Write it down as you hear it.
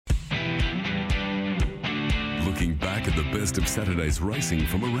Looking back at the best of Saturday's racing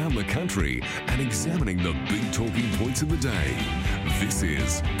from around the country and examining the big talking points of the day. This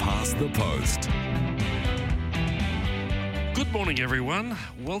is Past the Post. Good morning, everyone.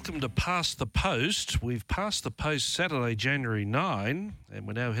 Welcome to Past the Post. We've passed the post Saturday, January 9, and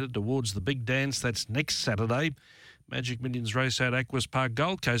we're now headed towards the big dance. That's next Saturday. Magic Millions race out Aquis Park,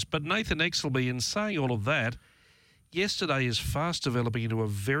 Gold Coast. But Nathan Exelby, in saying all of that, yesterday is fast developing into a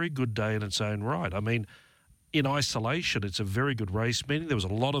very good day in its own right. I mean, in isolation, it's a very good race meeting. There was a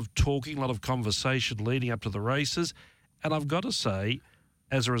lot of talking, a lot of conversation leading up to the races. And I've got to say,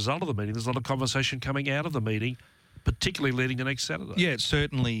 as a result of the meeting, there's a lot of conversation coming out of the meeting, particularly leading to next Saturday. Yeah, it's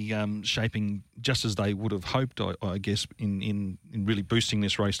certainly shaping just as they would have hoped, I guess, in really boosting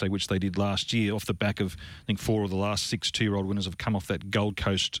this race day, which they did last year, off the back of, I think, 4 of the last 6 two-year-old winners have come off that Gold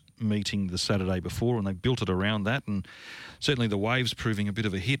Coast meeting the Saturday before, and they built it around that. And certainly the Wave's proving a bit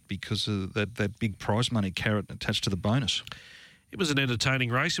of a hit because of that big prize money carrot attached to the bonus. It was an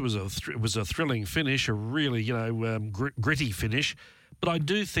entertaining race. It was a thrilling finish, a really gritty finish. But I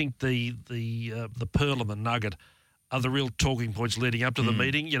do think the pearl and the nugget are the real talking points leading up to the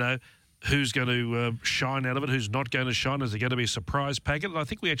meeting. You know, who's going to shine out of it, who's not going to shine? Is there going to be a surprise packet? And I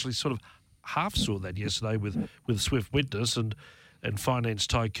think we actually sort of half saw that yesterday with Swift Witness and Finance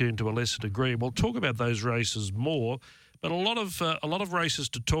Tycoon to a lesser degree. And we'll talk about those races more. But a lot of races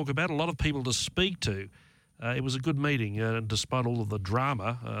to talk about, a lot of people to speak to. It was a good meeting, despite all of the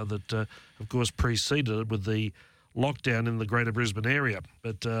drama that, of course, preceded it with the lockdown in the Greater Brisbane area.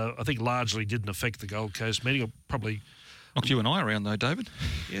 But I think largely didn't affect the Gold Coast meeting. Or probably knocked you and I around, though, David.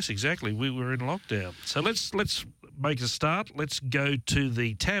 Yes, exactly. We were in lockdown. So let's make a start. Let's go to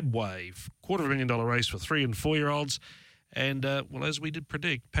the Tab Wave, $250,000 race for 3 and 4-year-olds. And, as we did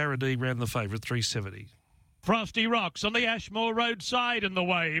predict, Paradis ran the favourite, $370. Frosty Rocks on the Ashmore Road side in the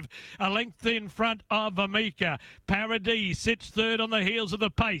Wave, a length in front of Amica. Paradis sits third on the heels of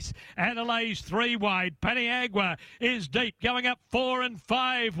the pace. Adelaide's 3 wide. Paniagua is deep, going up 4 and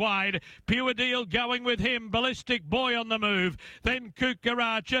 5 wide. Pure Deal going with him. Ballistic Boy on the move. Then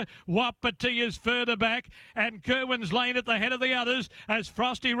Kukaracha. Wapiti is further back. And Kerwin's Lane at the head of the others as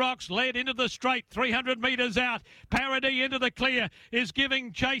Frosty Rocks led into the straight, 300 metres out. Paradis into the clear is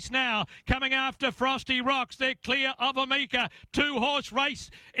giving chase now. Coming after Frosty Rocks. They're clear of Amica. 2-horse race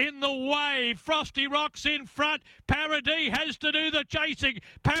in the Wave. Frosty Rocks in front. Paradis has to do the chasing.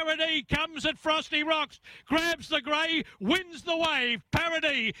 Paradis comes at Frosty Rocks. Grabs the grey. Wins the Wave.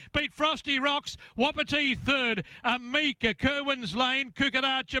 Paradis beat Frosty Rocks. Wapiti third. Amica. Kerwin's Lane.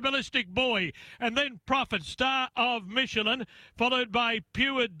 Kukaracha. Ballistic Boy. And then Prophet, Star of Michelin. Followed by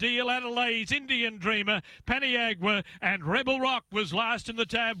Pure Deal. Adelaide's Indian Dreamer. Paniagua. And Rebel Rock was last in the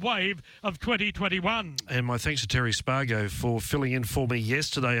Tab Wave of 2021. And my thanks to Terry Spargo for filling in for me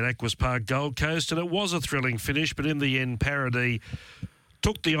yesterday at Aquis Park, Gold Coast. And it was a thrilling finish, but in the end, Paradis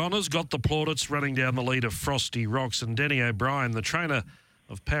took the honours, got the plaudits, running down the lead of Frosty Rocks. And Danny O'Brien, the trainer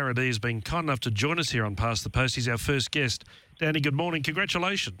of Paradis, has been kind enough to join us here on Past the Post. He's our first guest. Danny, good morning.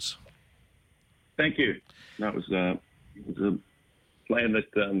 Congratulations. Thank you. That was a plan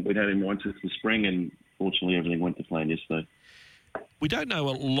that we'd had in mind since the spring, and fortunately everything went to plan yesterday. We don't know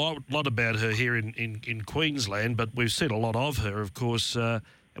a lot about her here in Queensland, but we've seen a lot of her, of course. And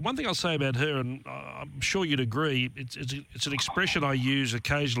one thing I'll say about her, and I'm sure you'd agree, it's an expression I use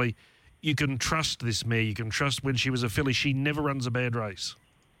occasionally. You can trust this mare. You can trust when she was a filly. She never runs a bad race.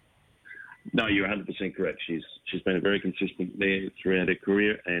 No, you're 100% correct. She's been a very consistent mare throughout her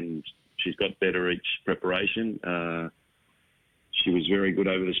career, and she's got better each preparation. She was very good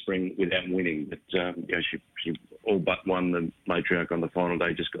over the spring without winning, but she all but won the Matriarch on the final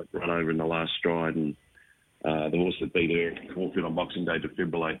day, just got run over in the last stride. And the horse that beat her, Caulfield on Boxing Day,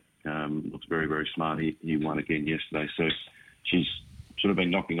 Defibrillate, looks very, very smart. He won again yesterday. So she's sort of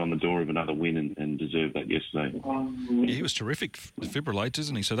been knocking on the door of another win and deserved that yesterday. Yeah, he was terrific, Defibrillate,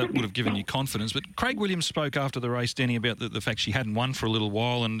 isn't he? So that would have given you confidence. But Craig Williams spoke after the race, Danny, about the fact she hadn't won for a little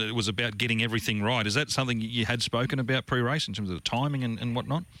while and it was about getting everything right. Is that something you had spoken about pre-race in terms of the timing and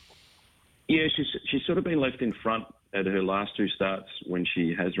whatnot? Yeah, she's sort of been left in front at her last 2 starts when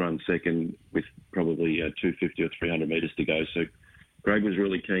she has run second with probably 250 or 300 metres to go. So Craig was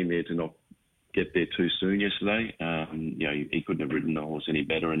really keen there to not get there too soon yesterday. He couldn't have ridden the horse any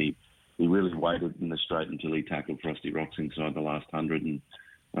better, and he really waited in the straight until he tackled Frosty Rocks inside the last 100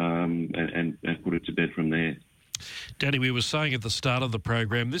 and put it to bed from there. Danny, we were saying at the start of the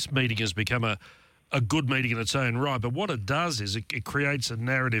program, this meeting has become a good meeting in its own right, but what it does is it creates a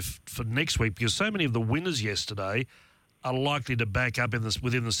narrative for next week, because so many of the winners yesterday are likely to back up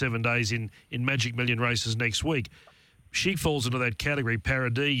within the 7 days in Magic Million races next week. She falls into that category,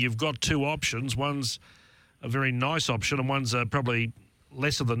 Paradis. You've got 2 options. One's very nice option, and one's probably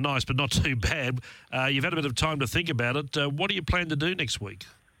lesser than nice, but not too bad. You've had a bit of time to think about it. What do you plan to do next week?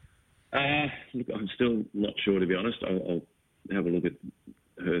 Look, I'm still not sure, to be honest. I'll have a look at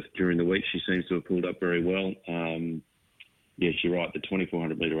her during the week. She seems to have pulled up very well. Yes, you're right. The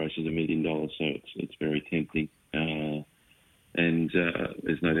 2,400 metre race is $1 million, so it's very tempting. And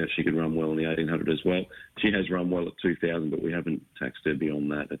there's no doubt she could run well in the 1,800 as well. She has run well at 2,000, but we haven't taxed her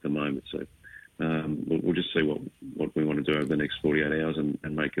beyond that at the moment. So we'll just see what we want to do over the next 48 hours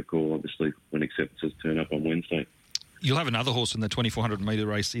and make a call, obviously, when acceptances turn up on Wednesday. You'll have another horse in the 2,400 metre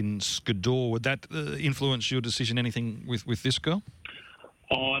race in Skiddaw. Would that influence your decision, anything with this girl?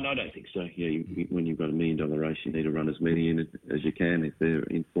 Oh, no, I don't think so. Yeah, when you've got $1 million race, you need to run as many in it as you can if they're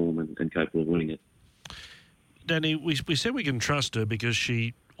in form and capable of winning it. Danny, we said we can trust her because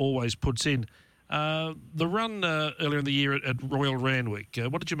she always puts in. The run earlier in the year at Royal Randwick,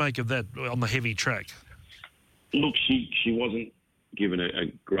 what did you make of that on the heavy track? Look, she wasn't given a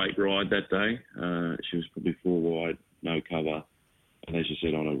great ride that day. She was probably 4 wide, no cover, and as you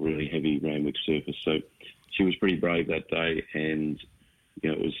said, on a really heavy Randwick surface. So she was pretty brave that day, and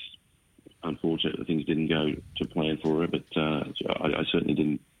it was unfortunate that things didn't go to plan for her, but I certainly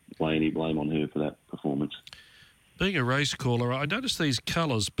didn't lay any blame on her for that performance. Being a race caller, I noticed these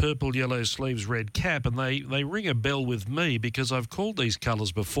colours, purple, yellow sleeves, red cap, and they ring a bell with me because I've called these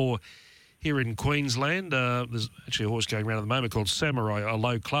colours before here in Queensland. There's actually a horse going around at the moment called Samurai, a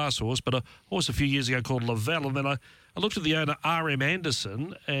low-class horse, but a horse a few years ago called Lavelle, and then I looked at the owner, R.M.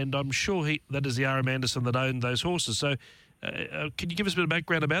 Anderson, and I'm sure that is the R.M. Anderson that owned those horses. So can you give us a bit of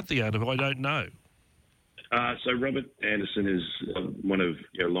background about the owner, who I don't know? So Robert Anderson is one of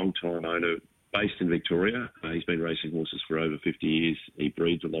a long-time owner based in Victoria. He's been racing horses for over 50 years. He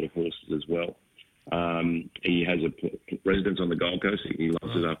breeds a lot of horses as well. He has a residence on the Gold Coast. He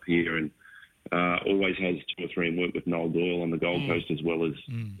loves it up here and always has 2 or 3 in work with Noel Doyle on the Gold Coast as well as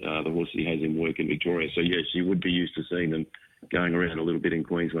the horses he has in work in Victoria. So, yes, you would be used to seeing them going around a little bit in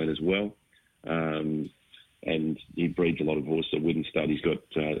Queensland as well. And he breeds a lot of horses at Widden Stud. He's got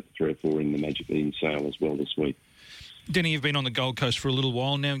 3 or 4 in the Magic Eden sale as well this week. Denny, you've been on the Gold Coast for a little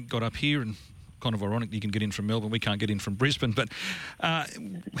while now, got up here, and kind of ironic you can get in from Melbourne. We can't get in from Brisbane. But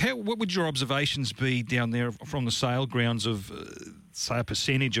what would your observations be down there from the sale grounds of, say, a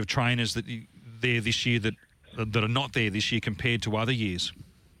percentage of trainers that there this year that are not there this year compared to other years?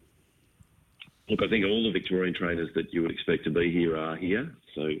 Look, I think all the Victorian trainers that you would expect to be here are here,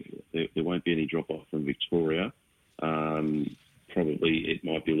 so there won't be any drop-off from Victoria. Probably it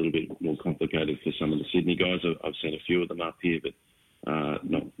might be a little bit more complicated for some of the Sydney guys. I've seen a few of them up here, but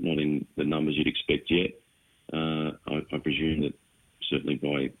not in the numbers you'd expect yet. I presume that certainly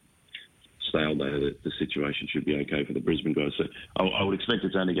by sale day the situation should be okay for the Brisbane guys. So I would expect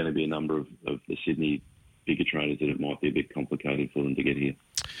it's only going to be a number of the Sydney bigger trainers that it might be a bit complicated for them to get here.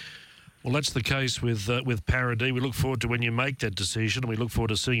 Well, that's the case with Paradis. We look forward to when you make that decision, and we look forward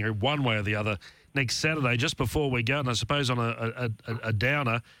to seeing her one way or the other next Saturday. Just before we go, and I suppose on a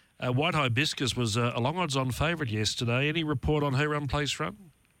downer, White Hibiscus was a long odds-on favourite yesterday. Any report on her unplaced run?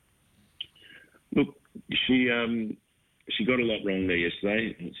 Look, she got a lot wrong there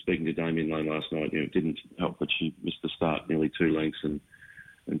yesterday. Speaking to Damien Lane last night, it didn't help that she missed the start nearly 2 lengths and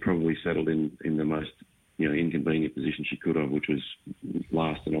probably settled in the most inconvenient position she could have, which was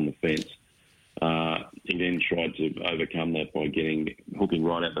last and on the fence. He then tried to overcome that by hooking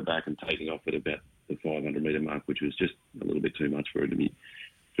right out the back and taking off at about the 500-metre mark, which was just a little bit too much for her to be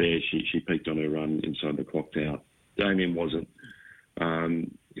fair. She peaked on her run inside the clock tower. Damien wasn't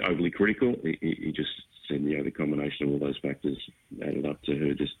overly critical. He just said, the combination of all those factors added up to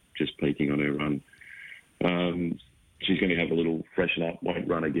her just peaking on her run. She's going to have a little freshen up, won't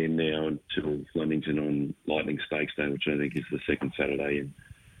run again now until Flemington on Lightning Stakes Day, which I think is the second Saturday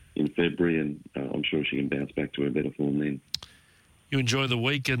in February, and I'm sure she can bounce back to her better form then. You enjoy the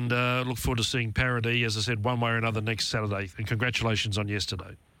week and look forward to seeing Paradis, as I said, one way or another next Saturday. And congratulations on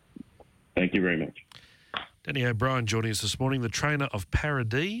yesterday. Thank you very much. Danny O'Brien joining us this morning, the trainer of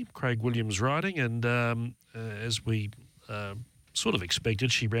Paradis, Craig Williams riding, and as we sort of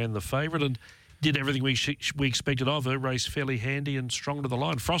expected, she ran the favourite and did everything we expected of her, raced fairly handy and strong to the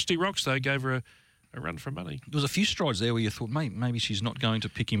line. Frosty Rocks, though, gave her a run for money. There was a few strides there where you thought, maybe she's not going to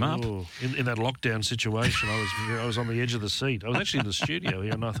pick him up. In that lockdown situation, I was on the edge of the seat. I was actually in the studio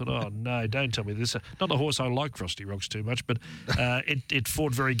here, and I thought, oh, no, don't tell me this. Not a horse I like, Frosty Rocks, too much, but it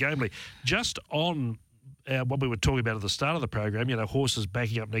fought very gamely. Just on what we were talking about at the start of the program, horses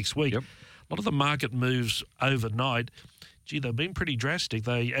backing up next week, Yep. A lot of the market moves overnight, gee, they've been pretty drastic.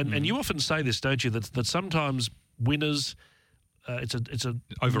 And you often say this, don't you, that sometimes winners it's a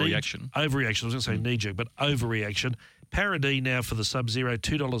Overreaction. Overreaction. I was going to say knee-jerk, but overreaction. Paradis now for the Sub-Zero,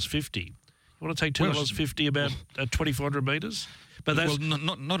 $2.50. You want to take $2.50 about 2,400 metres? But that's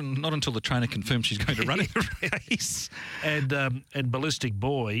not until the trainer confirms she's going to run the race. And Ballistic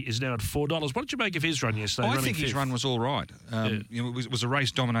Boy is now at $4. What did you make of his run yesterday? I think his run was all right. It was a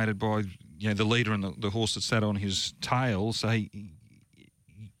race dominated by the leader and the horse that sat on his tail. So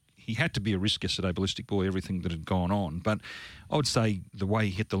he had to be a risk yesterday, Ballistic Boy, everything that had gone on. But I would say the way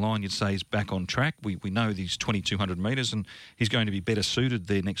he hit the line, you'd say he's back on track. We know these 2,200 metres, and he's going to be better suited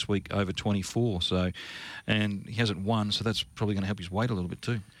there next week over 24. So, and he hasn't won, so that's probably going to help his weight a little bit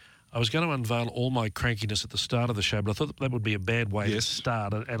too. I was going to unveil all my crankiness at the start of the show, but I thought that would be a bad way to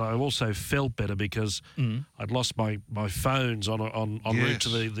start. And I also felt better because I'd lost my phones en route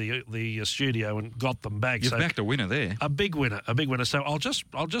to the studio and got them back. You've backed a winner there. A big winner. So I'll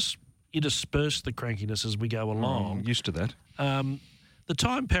just intersperse the crankiness as we go along. I'm used to that. The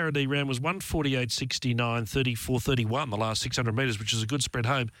time Paradis ran was 1:48.69, 34.31 the last 600 metres, which is a good spread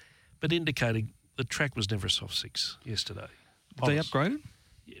home, but indicating the track was never a soft 6 yesterday. They upgraded?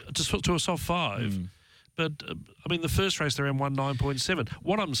 To a soft 5. But, the first race they ran 1:09.7.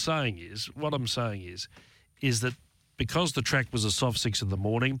 What I'm saying is that because the track was a soft 6 in the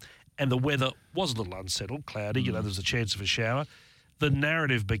morning and the weather was a little unsettled, cloudy, there was a chance of a shower, the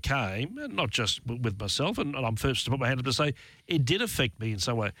narrative became, not just with myself, and I'm first to put my hand up to say, it did affect me in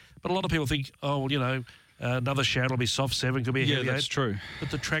some way. But a lot of people think, another shower will be soft 7, could be a heavy 8. Yeah, that's true. But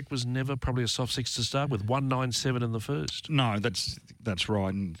the track was never probably a soft 6 to start with, 1:97 in the first. No, that's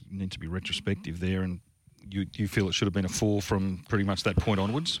right, and you need to be retrospective there, and you feel it should have been a 4 from pretty much that point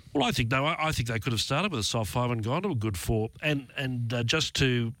onwards? Well, I think they could have started with a soft 5 and gone to a good 4. And just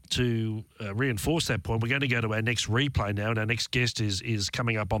to reinforce that point, we're going to go to our next replay now, and our next guest is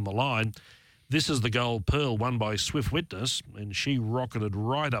coming up on the line. This is the Gold Pearl, won by Swift Witness, and she rocketed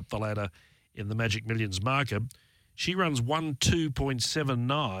right up the ladder in the Magic Millions market. She runs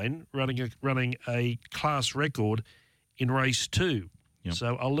 1:02.79, running a class record in race 2. Yep.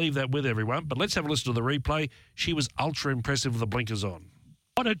 So I'll leave that with everyone. But let's have a listen to the replay. She was ultra impressive with the blinkers on.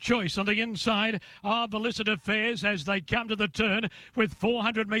 What a choice on the inside of Illicit Affairs as they come to the turn with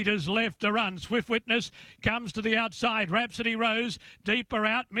 400 metres left to run. Swift Witness comes to the outside. Rhapsody Rose deeper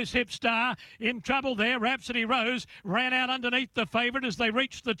out. Miss Hipstar in trouble there. Rhapsody Rose ran out underneath the favourite as they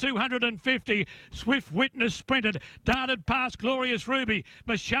reached the 250. Swift Witness sprinted, darted past Glorious Ruby.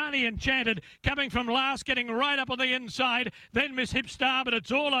 Mashani Enchanted coming from last, getting right up on the inside. Then Miss Hipstar, but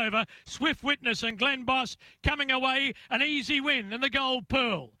it's all over. Swift Witness and Glenn Boss coming away. An easy win in the Gold Pearl.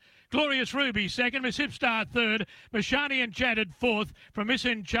 Glorious Ruby second, Miss Hipstar third, Mashani Enchanted fourth from Miss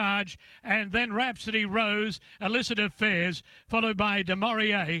In Charge, and then Rhapsody Rose, Illicit Affairs, followed by De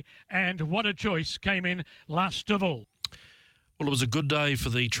Maurier, and What a Choice came in last of all. Well, it was a good day for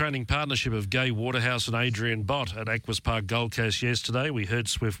the training partnership of Gai Waterhouse and Adrian Bott at Aquis Park Gold Coast yesterday. We heard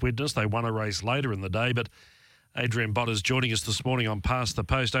Swift Witness. They won a race later in the day, but Adrian Bott is joining us this morning on Past the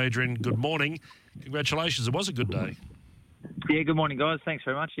Post. Adrian, good morning. Congratulations. It was a good day. Yeah, good morning, guys. Thanks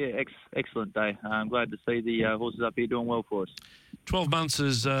very much. Yeah, excellent day. I'm glad to see the horses up here doing well for us. 12 months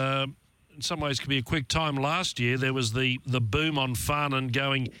is, in some ways, could be a quick time. Last year, there was the boom on Farnan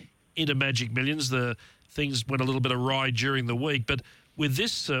going into Magic Millions. The things went a little bit awry during the week. But with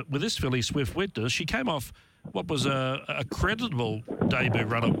this filly, Swift Witness, she came off what was a creditable debut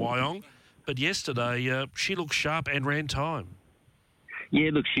run at Wyong. But yesterday, she looked sharp and ran time. Yeah,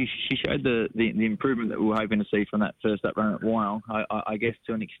 look, she showed the improvement that we were hoping to see from that first up run at Wyong. I guess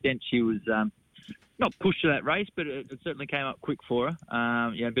to an extent she was not pushed to that race, but it certainly came up quick for her.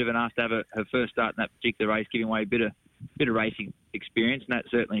 A bit of an ask to have her first start in that particular race, giving away a bit of racing experience, and that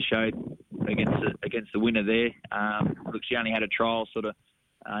certainly showed against the winner there. Look, she only had a trial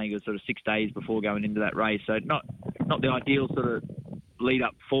I think it was 6 days before going into that race, so not the ideal sort of lead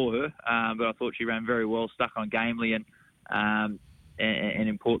up for her, but I thought she ran very well, stuck on gamely, and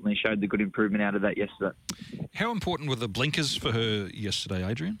importantly showed the good improvement out of that yesterday. How important were the blinkers for her yesterday,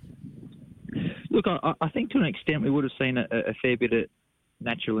 Adrian? Look, I think to an extent we would have seen a fair bit of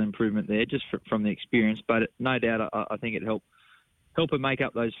natural improvement there just from the experience, but no doubt I think it helped her make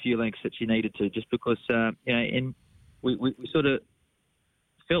up those few lengths that she needed to, just because we sort of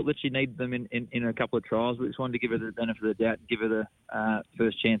felt that she needed them in a couple of trials. We just wanted to give her the benefit of the doubt and give her the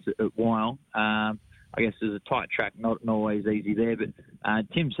first chance at Wyong. I guess there's a tight track, not always easy there, but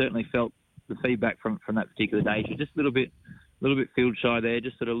Tim certainly felt the feedback from that particular day. She was just a little bit field shy there,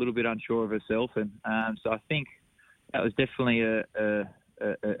 just sort of a little bit unsure of herself, and so I think that was definitely a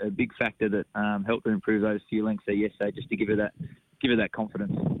big factor that helped her improve those few lengths there yesterday, just to give her give her that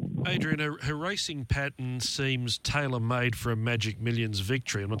confidence. Adrian, her racing pattern seems tailor-made for a Magic Millions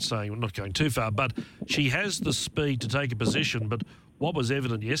victory. I'm not going too far, but she has the speed to take a position. But what was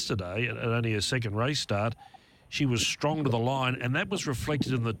evident yesterday, at only her second race start, she was strong to the line, and that was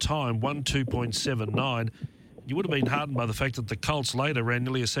reflected in the time, 1:2.79. You would have been heartened by the fact that the Colts later ran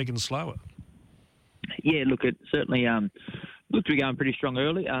nearly a second slower. Yeah, look, it certainly looked to be going pretty strong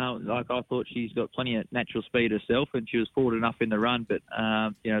early. I thought she's got plenty of natural speed herself, and she was forward enough in the run, but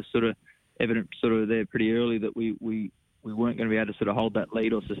sort of evident sort of there pretty early that we weren't going to be able to sort of hold that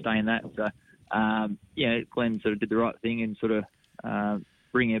lead or sustain that. So Glenn sort of did the right thing in sort of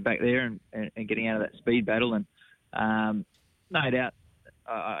bringing her back there and getting out of that speed battle, and no doubt,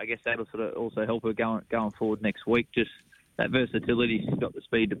 I guess that'll sort of also help her going forward next week. Just that versatility, she's got the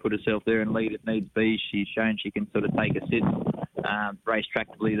speed to put herself there and lead if needs be. She's shown she can sort of take a sit, race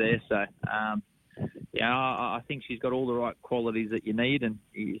tractably there. So, I think she's got all the right qualities that you need, and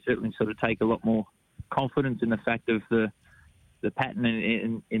you certainly sort of take a lot more confidence in the fact of the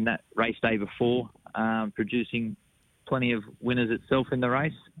pattern in that race day before, producing plenty of winners itself in the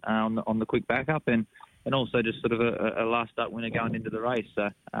race on the quick backup, and also just sort of a last up winner going into the race. So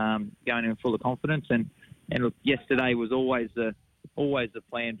going in full of confidence, and look, yesterday was always the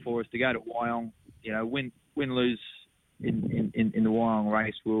plan for us to go to Wyong. Win lose in the Wyong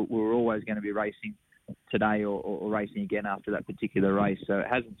race, we're always going to be racing today or racing again after that particular race. So it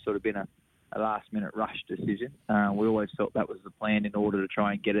hasn't sort of been a last minute rush decision. We always felt that was the plan in order to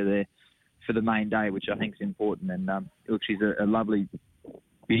try and get her there for the main day, which I think is important. And look, she's a lovely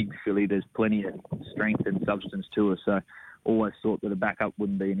big filly. There's plenty of strength and substance to her, so always thought that a backup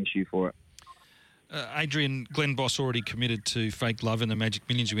wouldn't be an issue for it. Adrian, Glenn Boss already committed to Fake Love in the Magic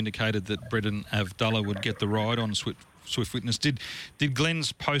Millions. You indicated that Brendan Avdulla would get the ride on Swift Witness. Did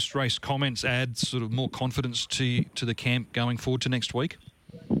Glenn's post-race comments add sort of more confidence to the camp going forward to next week?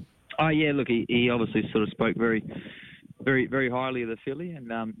 Oh yeah, look, he obviously sort of spoke very, very, very highly of the filly, and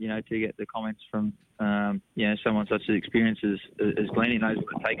to get the comments from someone such as experienced as Glenn, he knows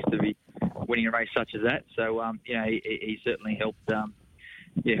what it takes to be winning a race such as that. So he certainly helped.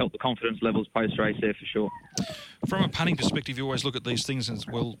 Help the confidence levels post-race there for sure. From a punting perspective, you always look at these things as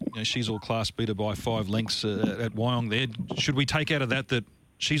well. She's all class beat her by 5 lengths at Wyong there. Should we take out of that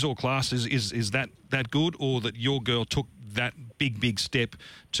she's all class is that good, or that your girl took that big step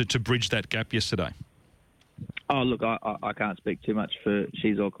to bridge that gap yesterday? Oh, look, I can't speak too much for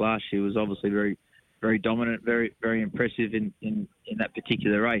She's All Class. She was obviously very, very dominant, very, very impressive in that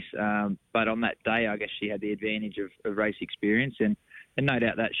particular race. But on that day, I guess she had the advantage of race experience, and no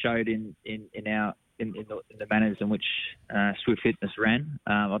doubt that showed in the manners in which Swift Fitness ran.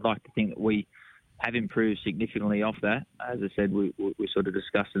 I'd like to think that we have improved significantly off that. As I said, we sort of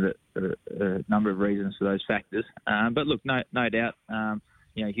discussed it a number of reasons for those factors. But look, no doubt,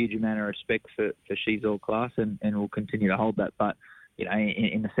 huge amount of respect for She's All Class, and we'll continue to hold that. But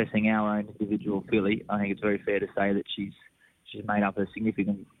in assessing our own individual filly, I think it's very fair to say that she's made up a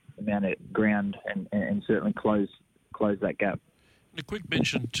significant amount of ground and certainly closed that gap. A quick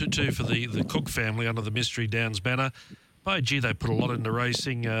mention too for the Cook family under the Mystery Downs banner. By gee, they put a lot into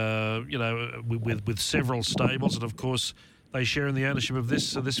racing, with several stables, and of course they share in the ownership of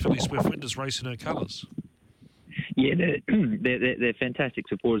this filly Swift Witness race in her colours. Yeah, they're fantastic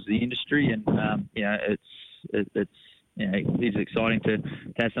supporters of the industry, and it's exciting to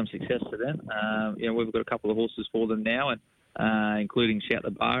have some success for them. We've got a couple of horses for them now, and including Shout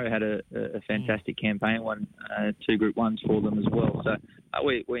the Bar, had a fantastic campaign, won 2 Group 1s for them as well. So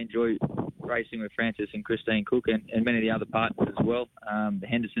we enjoy racing with Francis and Christine Cook and many of the other partners as well. The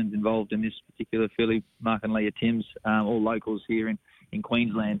Hendersons involved in this particular filly, Mark and Leah Timms, all locals here in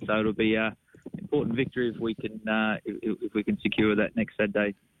Queensland. So it'll be an important victory if we can secure that next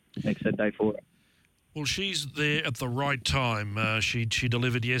Saturday for it. Well, she's there at the right time. She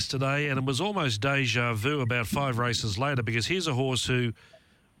delivered yesterday, and it was almost deja vu about 5 races later, because here's a horse who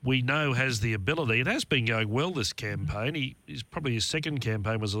we know has the ability. It has been going well this campaign. He's probably his second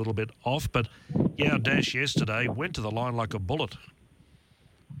campaign was a little bit off, but Yao Dash yesterday went to the line like a bullet.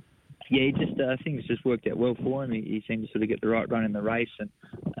 Yeah, things just worked out well for him. He seemed to sort of get the right run in the race, and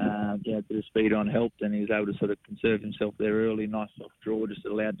a bit of speed on helped, and he was able to sort of conserve himself there early. Nice soft draw, just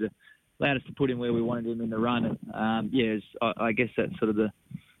allowed us to put him where we wanted him in the run. And I guess that's sort of the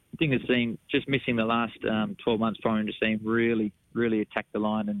thing that's seen, just missing the last 12 months from him, just seeing really, really attack the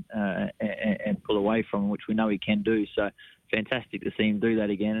line and pull away from him, which we know he can do. So fantastic to see him do that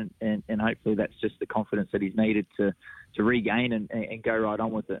again, and hopefully that's just the confidence that he's needed to regain and go right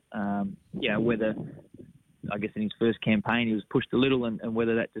on with it. Whether, I guess in his first campaign he was pushed a little, and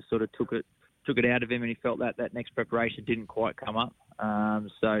whether that just sort of took took it out of him, and he felt that next preparation didn't quite come up.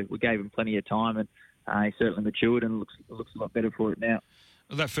 So we gave him plenty of time, and he certainly matured and looks a lot better for it now.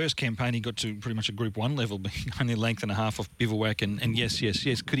 Well, that first campaign, he got to pretty much a Group 1 level, being only a length and a half off Bivouac. And yes.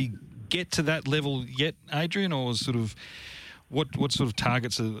 Could he get to that level yet, Adrian, or sort of what sort of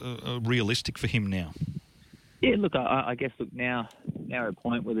targets are realistic for him now? Yeah, look, I guess now we're at a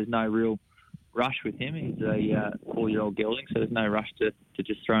point where there's no real rush with him. He's a 4-year-old gelding, so there's no rush to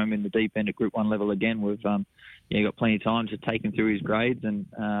just throw him in the deep end at Group 1 level again. We've got plenty of time to take him through his grades and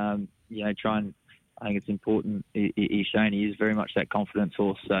try and. I think it's important. He's shown he is very much that confidence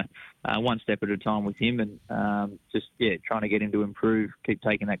horse. So one step at a time with him, and trying to get him to improve, keep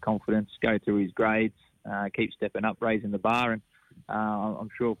taking that confidence, go through his grades, keep stepping up, raising the bar, and I'm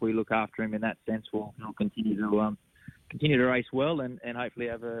sure if we look after him in that sense, he'll continue to race well and hopefully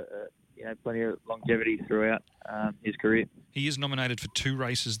have plenty of longevity throughout his career. He is nominated for 2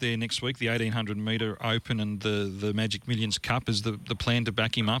 races there next week, the 1800 metre Open and the Magic Millions Cup. Is the plan to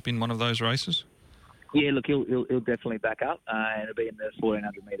back him up in one of those races? Yeah, look, he'll definitely back up, and it'll be in the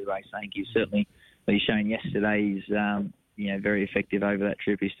 1400 metre race. I think he's shown yesterday he's very effective over that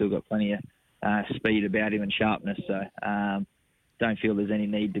trip. He's still got plenty of speed about him and sharpness. So don't feel there's any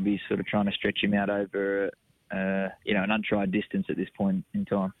need to be sort of trying to stretch him out over an untried distance at this point in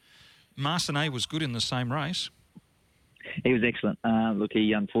time. Marcinet was good in the same race. He was excellent. Look,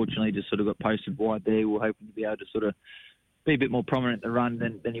 he unfortunately just sort of got posted wide there. We're hoping to be able to sort of be a bit more prominent at the run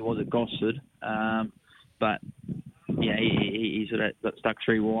than he was at Gosford. But yeah, he sort of got stuck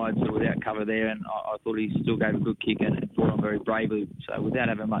 3 wide, so without cover there, and I thought he still gave a good kick and fought on very bravely. So without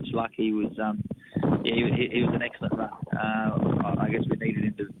having much luck, he was he was an excellent run. I guess we needed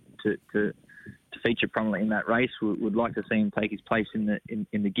him to feature prominently in that race. We'd like to see him take his place in the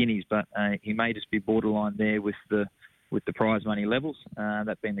Guineas, but he may just be borderline there with the prize money levels.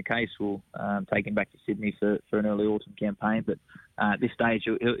 That being the case, we'll take him back to Sydney for an early autumn campaign. But at this stage,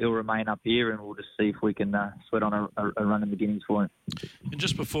 he'll remain up here, and we'll just see if we can sweat on a run in the Guineas for him. And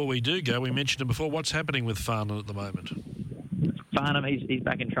just before we do go, we mentioned it before, what's happening with Farnham at the moment? Farnham, he's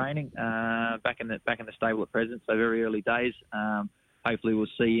back in training, back in the stable at present, so very early days. Hopefully we'll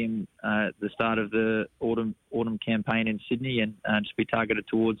see him at the start of the autumn campaign in Sydney and just be targeted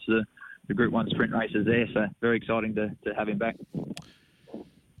towards the Group 1 sprint races there. So very exciting to have him back.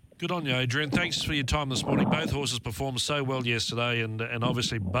 Good on you, Adrian. Thanks for your time this morning. Both horses performed so well yesterday, and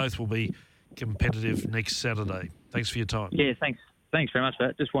obviously both will be competitive next Saturday. Thanks for your time. Yeah, thanks very much for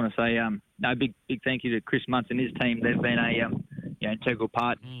that. Just want to say big thank you to Chris Muntz and his team. They've been a integral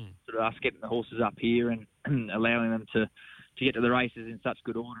part sort of us getting the horses up here and allowing them to get to the races in such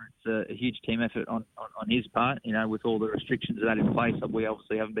good order. It's a huge team effort on his part. With all the restrictions that in place, we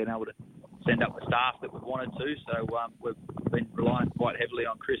obviously haven't been able to send up the staff that we wanted to. So we've been relying quite heavily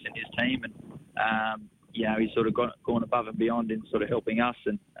on Chris and his team, and he's sort of gone above and beyond in sort of helping us,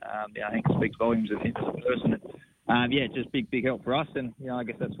 and I think it speaks volumes of him as a person. And just big help for us, and I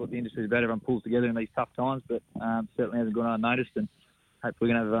guess that's what the industry is about. Everyone pulls together in these tough times, but certainly hasn't gone unnoticed, and hopefully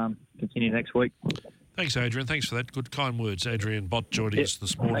we're going to have continue next week. Thanks, Adrian. Thanks for that. Good, kind words. Adrian Bott joining us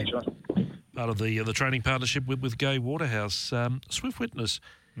this morning. Thanks, part of the training partnership with Gay Waterhouse. Swift Witness,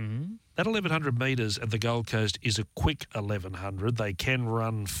 that 1,100 metres at the Gold Coast is a quick 1,100. They can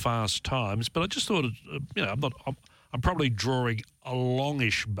run fast times, but I just thought, I'm probably drawing a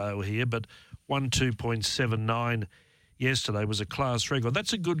longish bow here, but 1:2.79 yesterday was a Class record.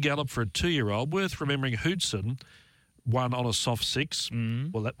 That's a good gallop for a 2-year-old. Worth remembering, Hootson won on a soft 6.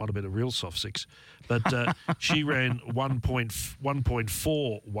 Well, that might have been a real soft 6. But she ran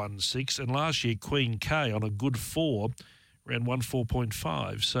 1.416. And last year, Queen K on a good 4 ran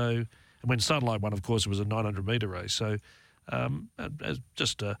 1.4.5. So, and when Sunlight won, of course, it was a 900-metre race. So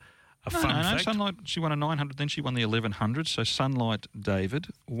just a fun fact. Sunlight, she won a 900, then she won the 1,100. So Sunlight, David,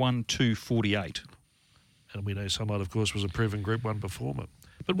 1.248. And we know Sunlight, of course, was a proven Group 1 performer.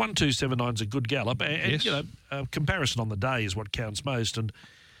 But 1.279 is a good gallop. And yes. Comparison on the day is what counts most. And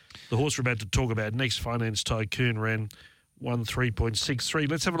the horse we're about to talk about next, Finance Tycoon, ran 1.363.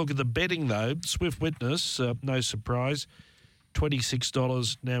 Let's have a look at the betting, though. Swift Witness, no surprise,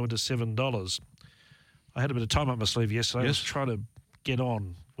 $26, now into $7. I had a bit of time up my sleeve yesterday. Yes. I was trying to get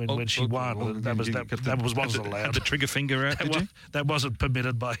on when she won. That wasn't allowed. The trigger finger out, did you? That wasn't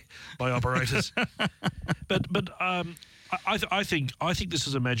permitted by operators. But I think this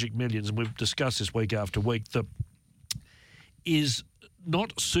is a Magic Millions, and we've discussed this week after week, that is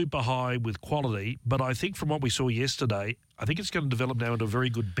not super high with quality, but I think from what we saw yesterday, I think it's going to develop now into a very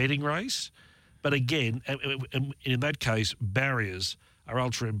good betting race. But again, in that case, barriers are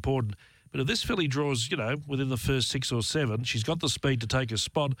ultra important. But if this filly draws, within the first 6 or 7, she's got the speed to take a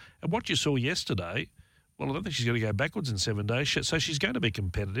spot. And what you saw yesterday, well, I don't think she's going to go backwards in 7 days. So she's going to be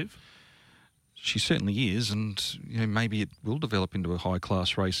competitive. She certainly is, and maybe it will develop into a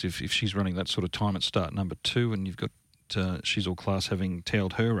high-class race if she's running that sort of time at start number 2, and you've got She's All Class having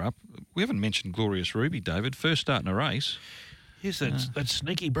tailed her up. We haven't mentioned Glorious Ruby, David. First start in a race. Yes, that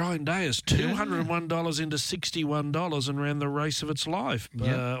sneaky Brian Dayas, $201 into $61 and ran the race of its life.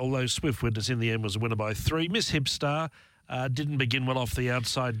 Although Swift Witness in the end was a winner by 3. Miss Hipstar didn't begin well off the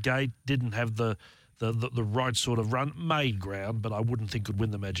outside gate, didn't have the right sort of run, made ground, but I wouldn't think could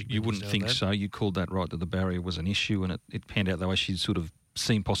win the Magic Millions. You wouldn't think so. You called that right, that the barrier was an issue, and it panned out that way. She sort of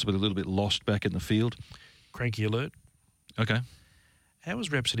seemed possibly a little bit lost back in the field. Cranky alert. Okay. How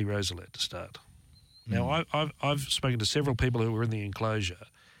was Rhapsody Rosalette to start? Now, I've spoken to several people who were in the enclosure,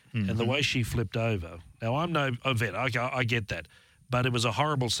 and the way she flipped over. Now, I'm no vet. I get that. But it was a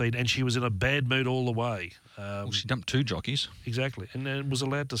horrible scene, and she was in a bad mood all the way. She dumped 2 jockeys. Exactly, and then was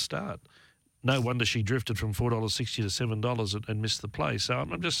allowed to start. No wonder she drifted from $4.60 to $7 and missed the place. So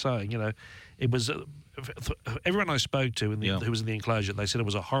I'm just saying, it was everyone I spoke to who was in the enclosure, they said it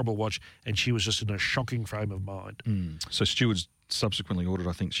was a horrible watch, and she was just in a shocking frame of mind. So Stewards subsequently ordered,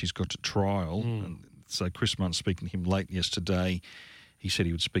 I think she's got to trial. And so Chris Munt, speaking to him late yesterday, he said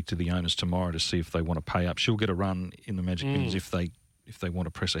he would speak to the owners tomorrow to see if they want to pay up. She'll get a run in the Magic Millions if they want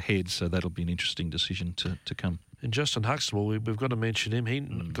to press ahead. So that'll be an interesting decision to come. And Justin Huxtable, we've got to mention him. He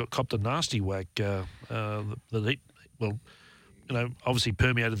copped a nasty whack. Obviously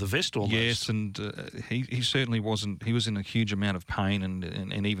permeated the vest almost. Yes, and he certainly wasn't. He was in a huge amount of pain,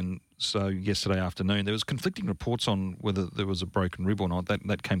 and even so, yesterday afternoon there was conflicting reports on whether there was a broken rib or not.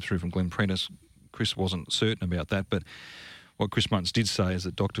 That came through from Glenn Prentice. Chris wasn't certain about that, but what Chris Muntz did say is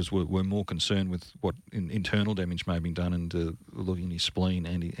that doctors were more concerned with what internal damage may have been done and looking at his spleen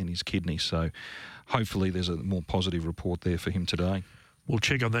and his kidney. So hopefully there's a more positive report there for him today. We'll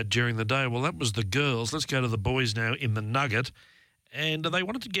check on that during the day. Well, that was the girls. Let's go to the boys now in the Nugget. And they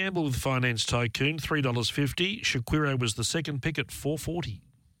wanted to gamble with Finance Tycoon, $3.50. Shaquiro was the second pick at $4.40.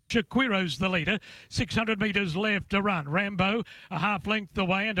 Shaquiro's the leader, 600 metres left to run. Rambo a half length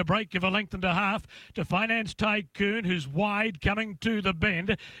away and a break of a length and a half to Finance Tycoon, who's wide coming to the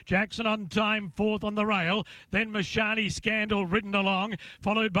bend. Jackson on time, 4th on the rail. Then Mashani Scandal ridden along,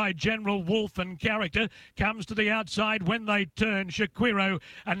 followed by General Wolf and Character. Comes to the outside when they turn. Shaquiro,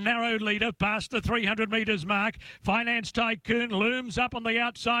 a narrow leader past the 300 metres mark. Finance Tycoon looms up on the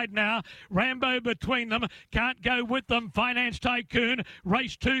outside now. Rambo between them, can't go with them. Finance Tycoon,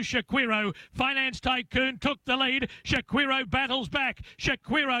 race 2. Shaquiro. Finance Tycoon took the lead. Shaquiro battles back.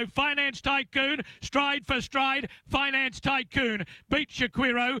 Shaquiro, Finance Tycoon, stride for stride. Finance Tycoon beat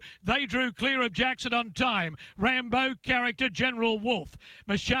Shaquiro. They drew clear of Jackson on time. Rambo, Character, General Wolf.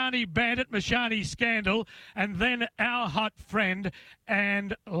 Mashani Bandit, Mashani Scandal, and then Our Hot Friend.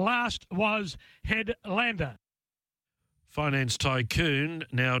 And last was Headlander. Finance Tycoon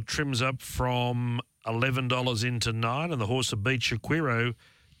now trims up from $11 into $9, and the horse that beat Shaquiro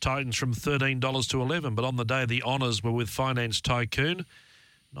tightens from $13 to $11. But on the day, the honours were with Finance Tycoon.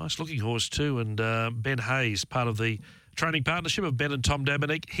 Nice looking horse too. And Ben Hayes, part of the training partnership of Ben and Tom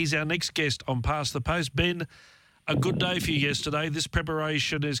Dominic. He's our next guest on Past the Post. Ben, a good day for you yesterday. This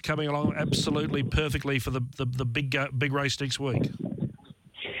preparation is coming along absolutely perfectly for the big race next week.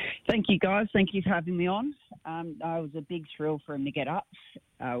 Thank you, guys. Thank you for having me on. It was a big thrill for him to get up.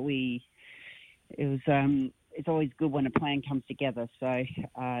 It's always good when a plan comes together. So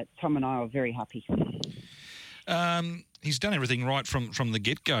Tom and I are very happy. He's done everything right from the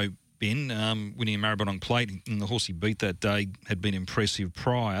get-go, Ben, winning a Maribyrnong Plate, and the horse he beat that day had been impressive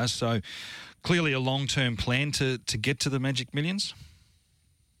prior. So clearly a long-term plan to get to the Magic Millions?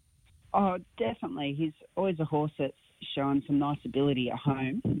 Oh, definitely. He's always a horse that's shown some nice ability at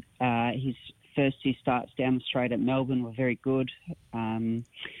home. His first 2 starts down the straight at Melbourne were very good. And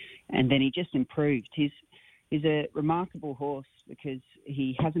then he just improved. He's a remarkable horse because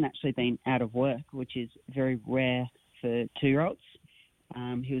he hasn't actually been out of work, which is very rare for 2-year-olds.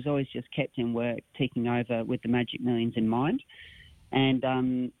 He was always just kept in work, taking over with the Magic Millions in mind,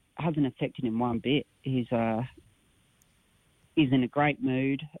 and hasn't affected him one bit. He's in a great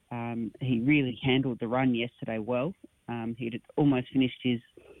mood. He really handled the run yesterday well. He'd almost finished his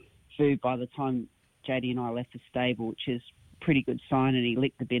food by the time JD and I left the stable, which is a pretty good sign, and he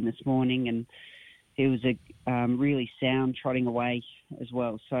licked the bin this morning, and he was really sound trotting away as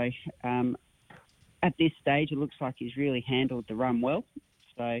well. So at this stage, it looks like he's really handled the run well.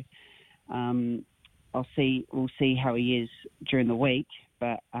 So we'll see how he is during the week,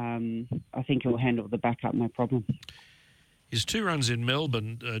 but I think he'll handle the backup no problem. His 2 runs in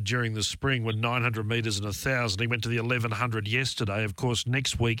Melbourne during the spring were 900 metres and 1,000. He went to the 1,100 yesterday. Of course,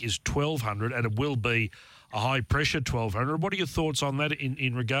 next week is 1,200, and it will be a high-pressure 1,200. What are your thoughts on that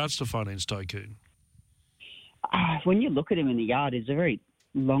in regards to Finance Tycoon? When you look at him in the yard, he's a very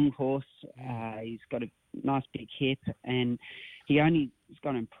long horse. He's got a nice big hip, and he's going to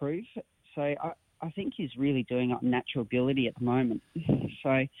improve. So I think he's really doing up natural ability at the moment.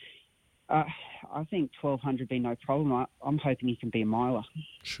 So I think 1,200 be no problem. I'm hoping he can be a miler.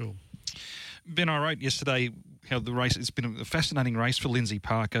 Sure. Ben, I wrote yesterday how the race, it's been a fascinating race for Lindsay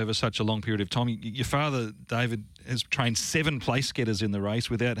Park over such a long period of time. Your father, David, has trained 7 place getters in the race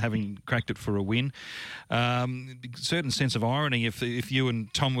without having cracked it for a win. Certain sense of irony if you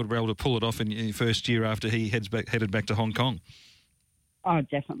and Tom would be able to pull it off in your first year after he headed back to Hong Kong. Oh,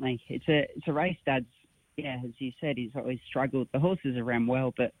 definitely. It's a race Dad's, as you said, he's always struggled. The horses have ran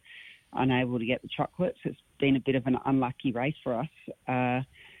well, but unable to get the chocolates. It's been a bit of an unlucky race for us.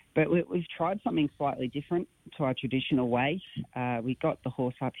 But we've tried something slightly different to our traditional way. We got the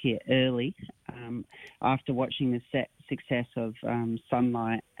horse up here early after watching the success of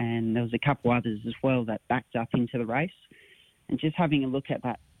Sunlight, and there was a couple others as well that backed up into the race. And just having a look at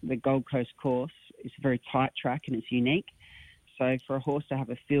the Gold Coast course, it's a very tight track and it's unique. So for a horse to have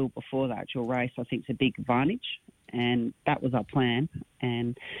a feel before the actual race, I think it's a big advantage. And that was our plan.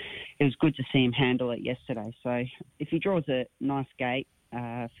 And it was good to see him handle it yesterday. So if he draws a nice gate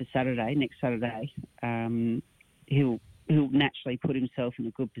for next Saturday, he'll naturally put himself in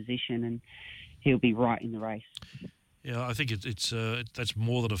a good position and he'll be right in the race. Yeah, I think that's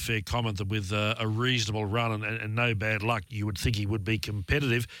more than a fair comment, that with a reasonable run and no bad luck, you would think he would be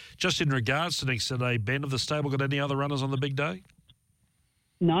competitive. Just in regards to next Saturday, Ben, have the stable got any other runners on the big day?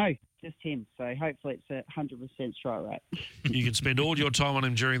 No, just him. So hopefully it's a 100% strike rate. You can spend all your time on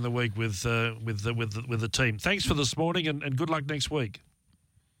him during the week with the team. Thanks for this morning and good luck next week.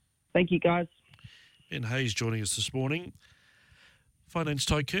 Thank you, guys. Ben Hayes joining us this morning. Finance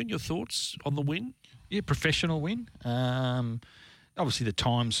Tycoon, your thoughts on the win? Yeah, professional win. Obviously, the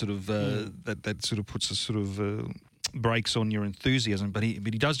time sort of that sort of puts a sort of brakes on your enthusiasm, but he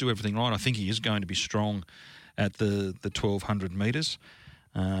does do everything right. I think he is going to be strong at the 1,200 metres.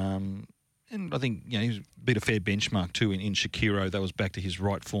 And I think he's beat a fair benchmark too in Shakiro. That was back to his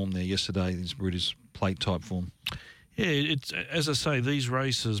right form there yesterday. His British plate type form. Yeah, it's, as I say, these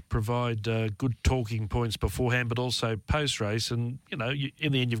races provide good talking points beforehand, but also post-race. And, in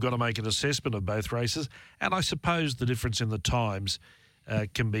the end, you've got to make an assessment of both races. And I suppose the difference in the times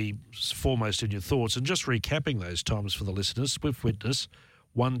can be foremost in your thoughts. And just recapping those times for the listeners, Swift Witness,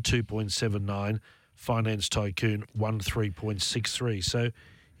 1:2.79, Finance Tycoon, 1:3.63. So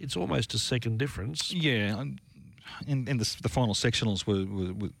it's almost a second difference. Yeah, and the final sectionals were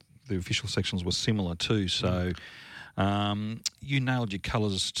the official sectionals were similar too. So... you nailed your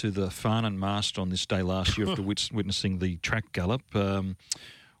colours to the Farnan Master on this day last year after witnessing the track gallop. Where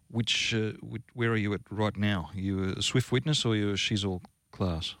are you at right now? Are you a Swift Witness or are you a She's All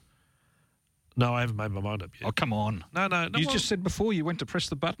Class? No, I haven't made my mind up yet. Oh, come on. No. You just said before you went to press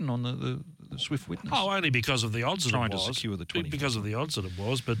the button on the Swift Witness. Oh, only because of the odds that it was. Trying to secure the 20. Because of the odds that it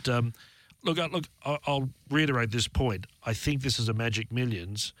was. But, look, I'll reiterate this point. I think this is a Magic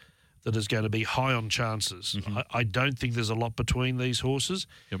Millions that is going to be high on chances. Mm-hmm. I don't think there's a lot between these horses.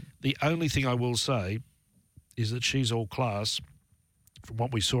 Yep. The only thing I will say is that She's All Class, from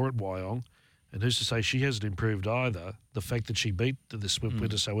what we saw at Wyong, and who's to say she hasn't improved either, the fact that she beat the Swift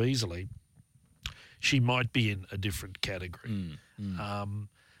Winner so easily, she might be in a different category.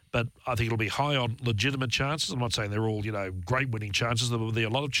 But I think it'll be high on legitimate chances. I'm not saying they're all, great winning chances. There will be a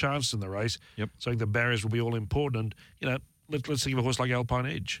lot of chances in the race. Yep. So I think the barriers will be all important. And, let's think of a horse like Alpine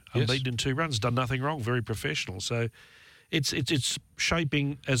Edge, unbeaten in 2 runs, done nothing wrong, very professional. So it's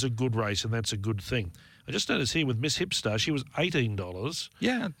shaping as a good race, and that's a good thing. I just noticed here with Miss Hipstar, she was $18.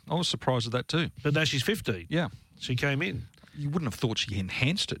 Yeah, I was surprised at that too. But now she's $15. Yeah. She came in. You wouldn't have thought she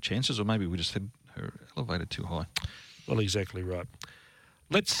enhanced her chances, or maybe we just had her elevated too high. Well, exactly right.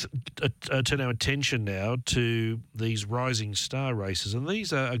 Let's turn our attention now to these Rising Star races, and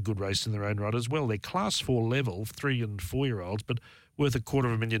these are a good race in their own right as well. They're Class 4 level, 3 and 4-year-olds, but worth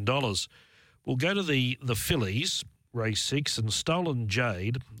 $250,000. We'll go to the fillies, race 6, and Stolen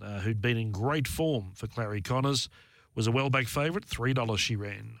Jade, who'd been in great form for Clary Connors, was a well-backed favourite, $3 she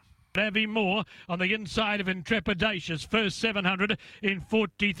ran. Abbey Moore on the inside of Intrepidatious. First 700 in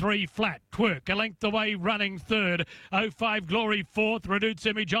 43 flat. Twerk a length away running third. 05 Glory fourth. Reduce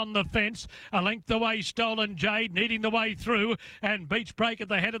Image on the fence. A length away Stolen Jade needing the way through. And Beach Break at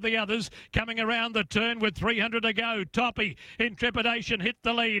the head of the others. Coming around the turn with 300 to go. Toppy. Intrepidation hit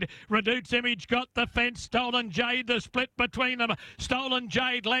the lead. Reduce Image got the fence. Stolen Jade the split between them. Stolen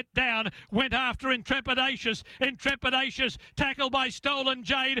Jade let down. Went after Intrepidatious. Intrepidatious tackled by Stolen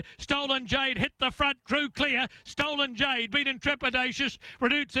Jade. Stolen Jade hit the front, drew clear. Stolen Jade beat Intrepidatious.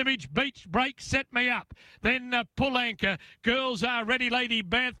 Reduce Image, Beach Break, Set Me Up. Then Pull Anchor. Girls Are Ready, Lady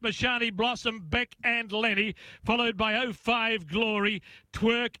Banff, Mashani Blossom, Beck and Lenny. Followed by 05 Glory,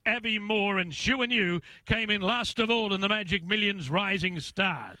 Twerk, Abbey Moore and Shoe and You came in last of all in the Magic Millions Rising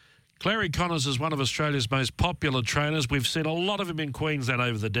Stars. Clary Connors is one of Australia's most popular trainers. We've seen a lot of him in Queensland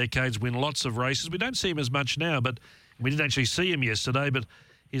over the decades, win lots of races. We don't see him as much now, but we didn't actually see him yesterday, but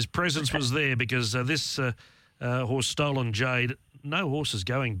his presence was there because this horse, Stolen Jade, no horse is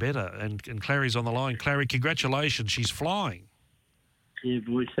going better. And Clary's on the line. Clary, congratulations. She's flying. Yeah,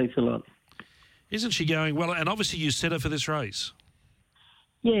 boys, thanks a lot. Isn't she going well? And obviously you set her for this race.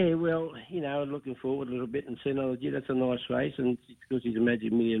 Yeah, well, looking forward a little bit and saying, oh, gee, that's a nice race, and because she's a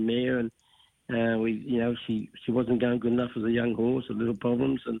Magic Million mare, and she wasn't going good enough as a young horse, a little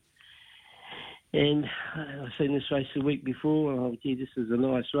problems, and I seen this race the week before. Oh, gee, this is a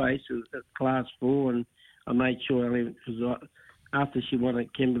nice race. It was at Class 4, and I made sure because after she won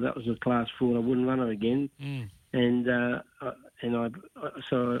at Kembla, that was a Class 4, and I wouldn't run her again. And I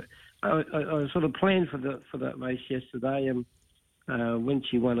sort of planned for that race yesterday. And when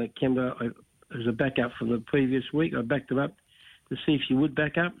she won at Kembla, it was a backup from the previous week. I backed her up to see if she would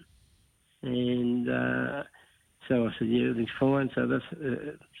back up, and so I said, yeah, everything's fine. So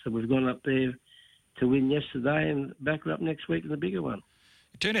so we've gone up there to win yesterday and back her up next week in the bigger one.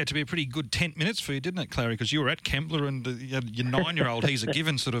 It turned out to be a pretty good 10 minutes for you, didn't it, Clary? Because you were at Kembla and you had your 9-year-old, He's a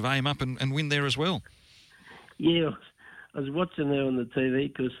Given, sort of aim up and win there as well. Yeah, I was watching her on the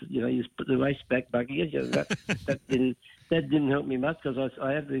TV because, you put the race back buggy. That didn't help me much because I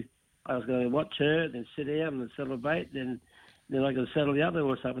was going to watch her, then sit down and celebrate, then I got to saddle the other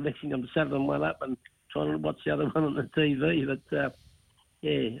horse up. And next thing I'm saddling one up and trying to watch the other one on the TV. But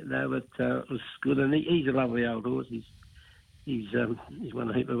it was good. And he's a lovely old horse. He's won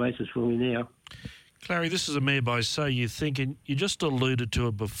a heap of races for me now. Clary, this is a mare by Say You Think, and you just alluded to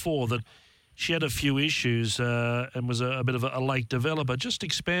it before that she had a few issues and was a bit of a late developer. Just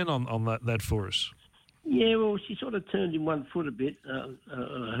expand on that for us. Yeah, well, she sort of turned in one foot a bit, a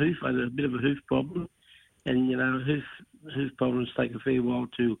hoof. I had a bit of a hoof problem, and hoof problems take a fair while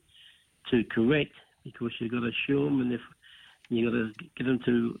to correct because you've got to shoe them, and if you got to get them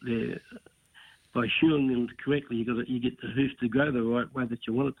to by shoeing them correctly, you get the hoof to grow the right way that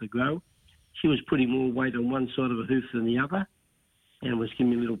you want it to grow. She was putting more weight on one side of a hoof than the other, and was giving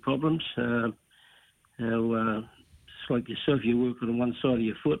me little problems. It's like yourself, you work on one side of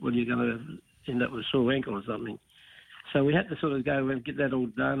your foot, well, you're going to end up with a sore ankle or something. So we had to sort of go and get that all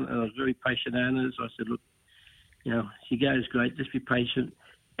done, and I was very patient owners. I said, look, she goes great, just be patient.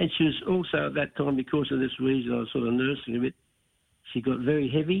 And she was also at that time, because of this reason, I was sort of nursing a bit. She got very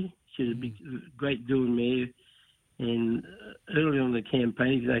heavy. She was a big, great doing mare. And early on in the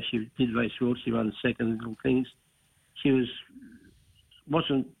campaign, she did race well. She won second and little things. She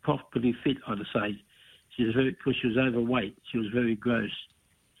wasn't properly fit, I'd say. Because she was overweight. She was very gross.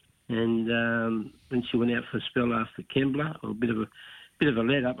 And when she went out for a spell after Kembla, or a bit of a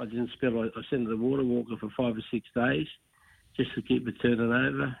let up, I didn't spell. I sent her the water walker for 5 or 6 days, just to keep her turning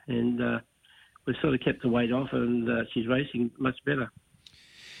over. And we sort of kept the weight off, and she's racing much better.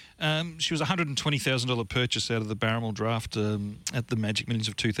 She was a $120,000 purchase out of the Barrymore draft at the Magic Millions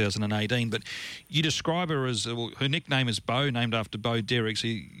of 2018. But you describe her as, her nickname is Bo, named after Bo Derek. So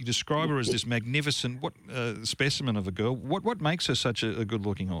you describe her as this magnificent specimen of a girl. What makes her such a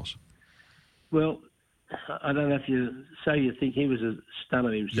good-looking horse? Well, I don't know if you think he was a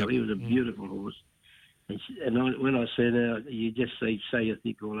stunner himself. Yep. He was a beautiful horse. When I said you just say You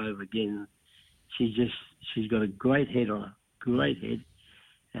Think all over again. She's got a great head on her, great head.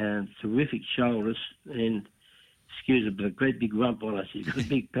 Terrific shoulders, and but a great big rump on her. She's got a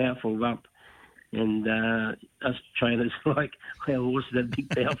big, powerful rump, and us trainers like our horses have big,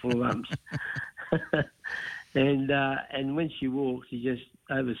 powerful rumps. And when she walks, she just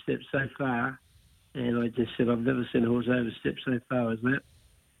oversteps so far, and I just said, I've never seen a horse overstep so far as that.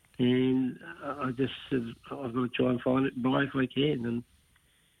 And I just said, I've got to try and find it by if I can,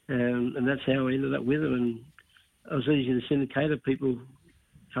 and that's how I ended up with her. And I was easy to syndicate her. People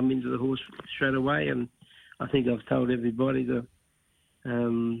come into the horse straight away, and I think I've told everybody to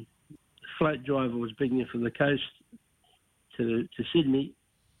float driver was bringing her from the coast to Sydney.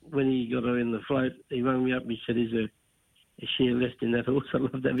 When he got her in the float, he rang me up and he said, "Is there a share left in that horse? I'd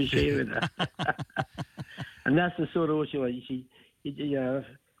love to have a share in her." And that's the sort of horse you want.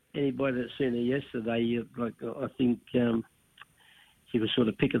 Anybody that's seen her yesterday, I think she was sort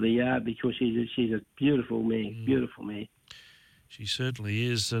of pick of the yard because she's a beautiful mare, beautiful mare. She certainly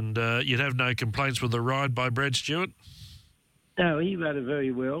is, and you'd have no complaints with the ride by Brad Stewart? No, he rode it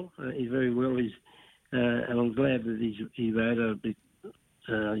very well. He's very well. And I'm glad that he rode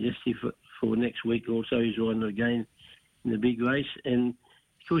her yesterday for next week also. He's riding her again in the big race. And,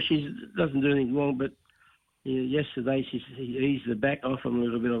 of course, she doesn't do anything wrong, but yesterday he eased the back off him a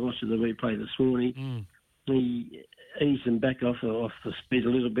little bit. I watched the replay this morning. He eased them back off the speed a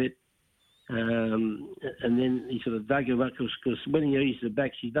little bit. And then he sort of dug her up because when he eased her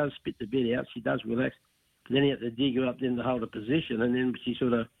back, she does spit the bit out. She does relax. And then he had to dig her up then to hold a position. And then she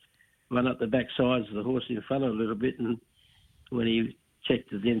sort of run up the back sides of the horse in front of her a little bit. And when he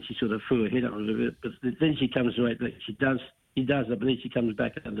checked it, then she sort of threw her head up a little bit. But then she comes right back. He does it, but then she comes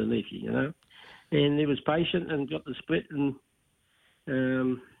back underneath you, And he was patient and got the split. And,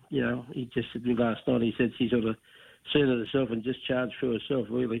 he just said to me last night, he said she sort of seen it herself and just charged through herself,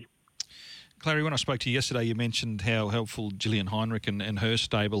 really. Clary, when I spoke to you yesterday, you mentioned how helpful Gillian Heinrich and her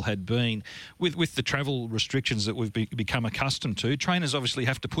stable had been. With the travel restrictions that we've become accustomed to, trainers obviously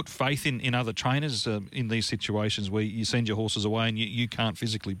have to put faith in other trainers in these situations where you send your horses away and you can't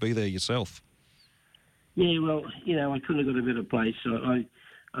physically be there yourself. Yeah, well, I couldn't have got a better place. So I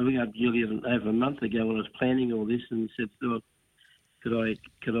rang up Gillian over a month ago when I was planning all this and said, "Look, could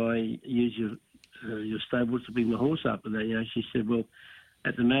I use your stable to bring my horse up?" And she said, "Well,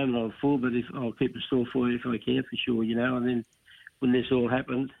 at the moment I'm full, but if I'll keep a store for you if I can, for sure, And then when this all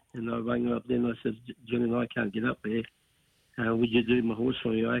happened, and I rang her up, then I said, "Gillian, I can't get up there. Would you do my horse for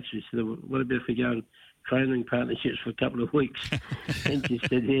me?" I actually said, "Well, what about if we go and training partnerships for a couple of weeks?" And she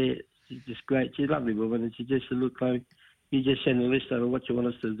said, "Yeah, she's just great. She's a lovely woman." And she just said, "Look, Chloe, you just send a list over what you want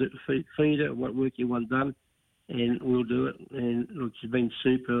us to do, feed her, what work you want done, and we'll do it." And look, she's been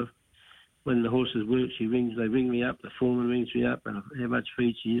super. When the horses work, they ring me up, the foreman rings me up, and how much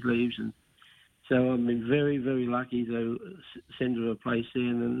feed she leaves. And so I've been very, very lucky to send her a place there,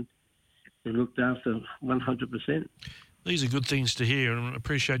 and they're looked after 100%. These are good things to hear, and I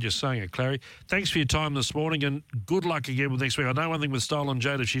appreciate you saying it, Clary. Thanks for your time this morning, and good luck again with next week. I know one thing with Stolen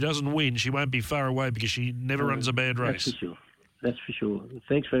Jade, if she doesn't win, she won't be far away because she never runs a bad race. That's for sure.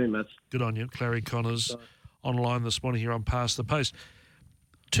 Thanks very much. Good on you. Clary Connors online this morning here on Past the Post.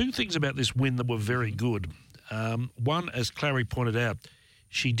 Two things about this win that were very good. One, as Clary pointed out,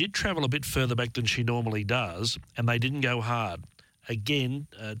 she did travel a bit further back than she normally does, and they didn't go hard. Again,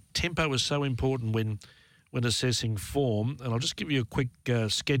 tempo is so important when assessing form, and I'll just give you a quick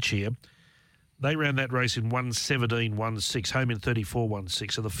sketch here. They ran that race in 1:17.16, home in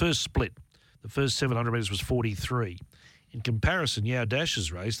 34.16. So the first split, the first 700 metres was 43. In comparison, Yao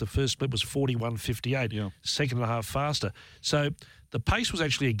Dash's race, the first split was 41.58, second and a half faster. So the pace was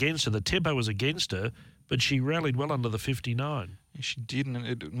actually against her, the tempo was against her, but she rallied well under the 59. Yeah, she did, and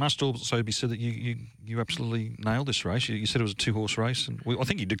it must also be said that you absolutely nailed this race. You said it was a two-horse race, and I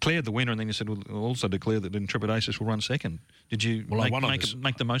think you declared the winner, and then you said we'll also declare that Intrepid Aces will run second. Did you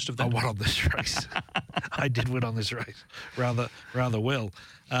make the most of that? I won on this race. I did win on this race rather well.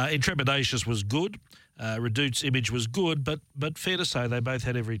 Intrepid Aces was good. Redute's Image was good, but fair to say they both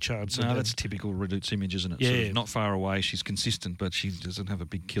had every chance. No, that's typical Redute's Image, isn't it? Yeah. Sort of not far away, she's consistent, but she doesn't have a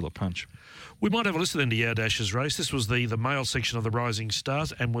big killer punch. We might have a listen then to Yao Dash's race. This was the male section of the Rising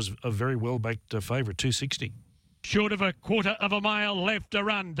Stars and was a very well-backed favourite, 260. Short of a quarter of a mile left to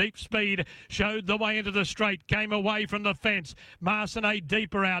run. Deep Speed showed the way into the straight, came away from the fence. Marcinet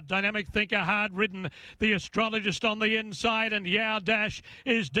deeper out. Dynamic Thinker hard ridden. The Astrologist on the inside, and Yao Dash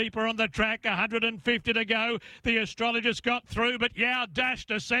is deeper on the track. 150 to go. The Astrologist got through, but Yao Dash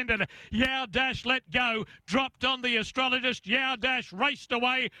descended. Yao Dash let go, dropped on the Astrologist. Yao Dash raced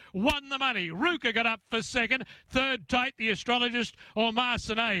away, won the money. Ruka got up for second. Third tight, the Astrologist or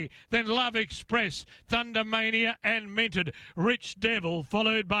Marcinet. Then Love Express, Thunder Mania, and Minted. Rich Devil,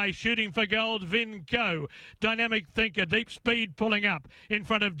 followed by Shooting for Gold, Vinco. Dynamic Thinker, Deep Speed pulling up in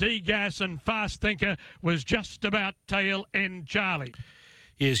front of D-Gas, and Fast Thinker was just about tail end Charlie.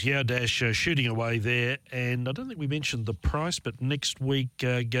 Yes, Yao Dash shooting away there, and I don't think we mentioned the price, but next week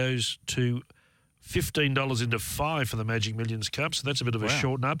goes to $15 into $5 for the Magic Millions Cup, so that's a bit of a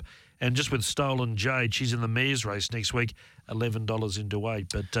shorten up. And just with Stolen Jade, she's in the Mares race next week, $11 into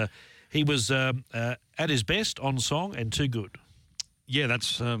 $8. But he was at his best on song and too good. Yeah,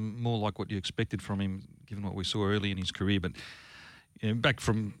 that's more like what you expected from him, given what we saw early in his career. But back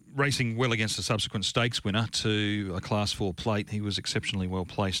from racing well against a subsequent stakes winner to a Class 4 plate, he was exceptionally well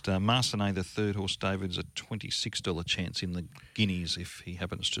placed. Marcinet, the third horse, David's a $26 chance in the Guineas if he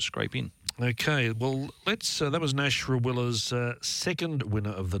happens to scrape in. Okay, well, let's. That was Nash Ruwilla's second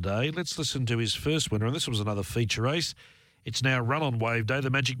winner of the day. Let's listen to his first winner, and this was another feature race. It's now run on Wave Day, the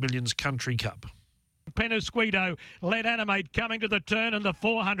Magic Millions Country Cup. Penasquito led Animate coming to the turn in the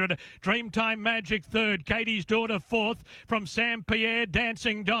 400. Dreamtime Magic third. Katie's Daughter fourth. From Sam Pierre,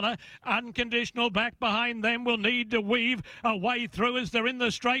 Dancing Donna. Unconditional back behind them will need to weave a way through as they're in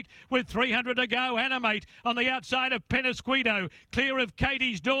the straight with 300 to go. Animate on the outside of Penasquito. Clear of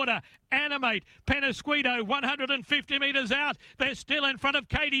Katie's Daughter. Animate, Penasquito, 150 metres out. They're still in front of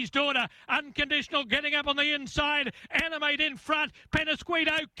Katie's Daughter. Unconditional getting up on the inside. Animate in front.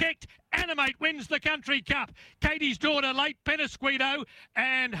 Penasquito kicked. Animate wins the Country Cup. Katie's Daughter late, Penasquito,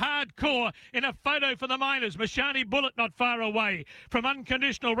 and Hardcore in a photo for the miners. Mashani Bullet not far away. From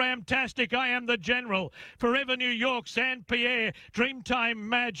Unconditional, Ramtastic, I Am the General. Forever New York, San Pierre, Dreamtime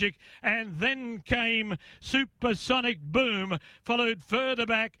Magic, and then came Supersonic Boom, followed further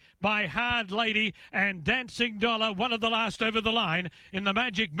back by Hard Lady and Dancing Dollar, one of the last over the line in the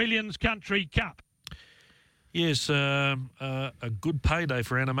Magic Millions Country Cup. Yes, a good payday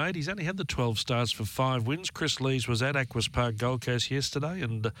for Animate. He's only had the 12 starts for 5 wins. Chris Lees was at Aquis Park Gold Coast yesterday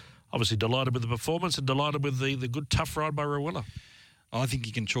and obviously delighted with the performance and delighted with the good tough ride by Ruwilla. I think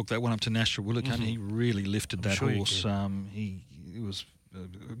you can chalk that one up to Nash Ruwilla. He really lifted that horse. It was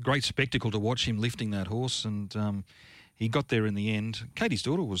a great spectacle to watch him lifting that horse, and he got there in the end. Katie's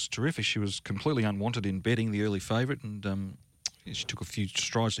Daughter was terrific. She was completely unwanted in betting, the early favourite, and she took a few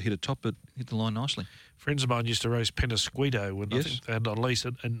strides to hit a top, but hit the line nicely. Friends of mine used to race Penasquito, and I think they had on lease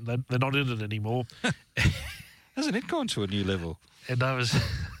it, and they're not in it anymore. Hasn't it gone to a new level? And I was...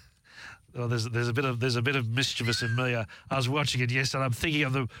 Well, there's a bit of mischievous in me. I was watching it yesterday. I'm thinking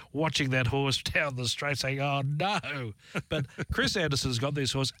of them watching that horse down the straight, saying, "Oh no!" But Chris Anderson's got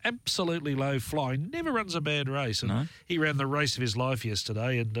this horse absolutely low flying. Never runs a bad race, and he ran the race of his life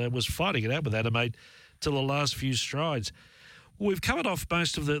yesterday and was fighting it out with Animate till the last few strides. We've covered off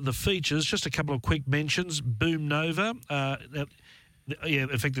most of the features. Just a couple of quick mentions. Boom Nova.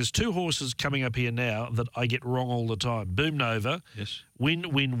 In fact, there's 2 horses coming up here now that I get wrong all the time. Boom Nova, Win.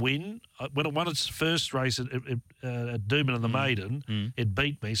 When it won its first race at Doomben and the Maiden, it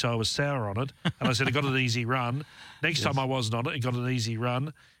beat me, so I was sour on it. And I said it got an easy run. Next time I wasn't on it, it got an easy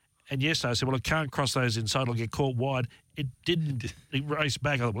run. And yesterday I said, well, it can't cross those inside, it'll get caught wide. It didn't. It raced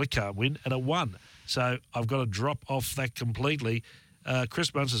back. I thought, well, it can't win, and it won. So I've got to drop off that completely. Chris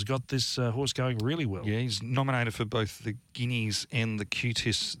Bunce has got this horse going really well. Yeah, he's nominated for both the Guineas and the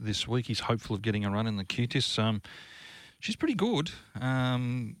QTIS this week. He's hopeful of getting a run in the QTIS. She's pretty good.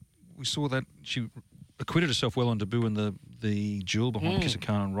 We saw that she acquitted herself well on debut in the duel behind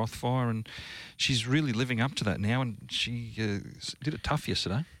Kisakana and Rothfire, and she's really living up to that now, and she did it tough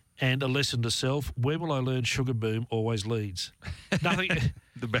yesterday. And a lesson to self, where will I learn Sugar Boom always leads? Nothing.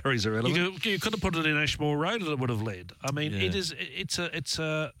 The barriers are relevant. You could have put it in Ashmore Road and it would have led. I mean, it's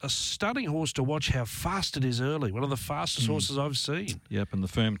a stunning horse to watch how fast it is early. One of the fastest horses I've seen. Yep, and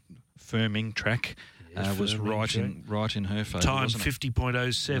the firming track was right in her favour. Time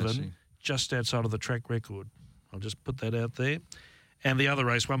 50.07, just outside of the track record. I'll just put that out there. And the other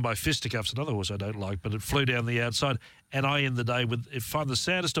race won by Fisticuffs, another horse I don't like, but it flew down the outside. And I end the day with, if I'm the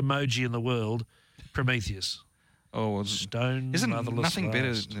saddest emoji in the world, Prometheus. Oh, well, Stone, isn't motherless nothing better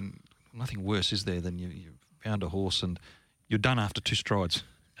last. than, nothing worse, is there, than you found a horse and you're done after 2 strides.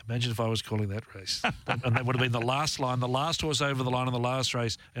 Imagine if I was calling that race. And that would have been the last line, the last horse over the line in the last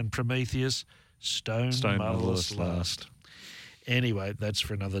race, and Prometheus, Stone motherless last. Anyway, that's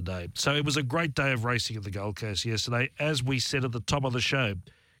for another day. So it was a great day of racing at the Gold Coast yesterday. As we said at the top of the show,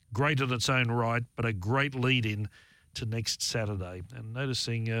 great in its own right, but a great lead-in to next Saturday. And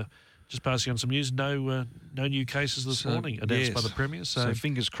noticing, just passing on some news, no new cases this morning announced by the Premier. So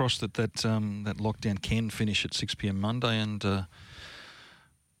fingers crossed that lockdown can finish at 6 p.m. Monday, and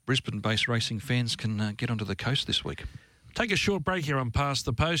Brisbane-based racing fans can get onto the coast this week. Take a short break here on Past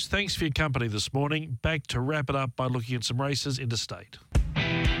the Post. Thanks for your company this morning. Back to wrap it up by looking at some races interstate.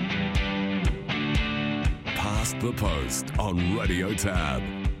 Past the Post on Radio Tab.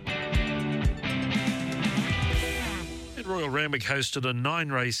 Royal Randwick hosted a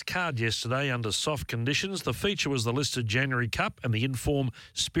 9-race card yesterday under soft conditions. The feature was the listed January Cup and the Inform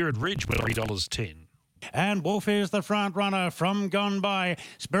Spirit Ridge with $3.10. And Wolf is the front runner from Gone By.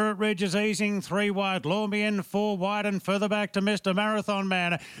 Spirit Ridge is easing 3 wide. Lawmian 4 wide and further back to Mr. Marathon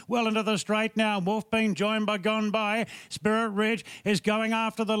Man. Well into the straight now. Wolf being joined by Gone By. Spirit Ridge is going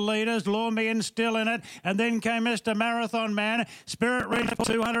after the leaders. Lawmian still in it. And then came Mr. Marathon Man. Spirit Ridge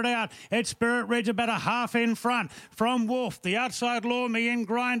 200 out. It's Spirit Ridge about a half in front from Wolf. The outside Lawmian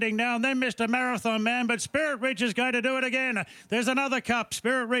grinding now. And then Mr. Marathon Man. But Spirit Ridge is going to do it again. There's another cup.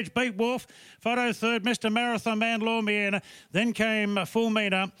 Spirit Ridge beat Wolf. Photo third, Mr. Marathon Man Lawmian. Then came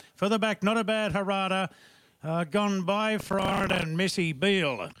Fulmina. Further back, not a bad Harada. Gone By Fried and Missy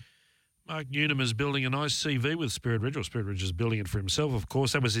Beale. Mark Newnham is building a nice CV with Spirit Ridge. Well, Spirit Ridge is building it for himself, of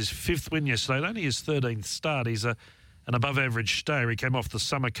course. That was his 5th win yesterday, only his 13th start. He's an above-average stayer. He came off the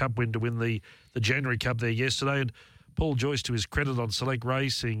Summer Cup win to win the January Cup there yesterday. And Paul Joyce, to his credit on Select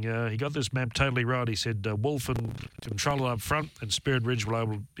Racing, he got this map totally right. He said Wolf and control it up front, and Spirit Ridge will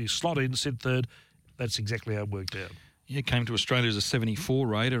able to be slot in, sit third. That's exactly how it worked out. Yeah, came to Australia as a 74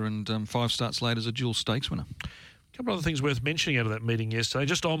 raider and 5 starts later as a dual stakes winner. A couple of other things worth mentioning out of that meeting yesterday,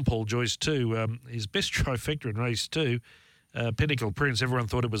 just on Paul Joyce too. His best trifecta in race 2, Pinnacle Prince, everyone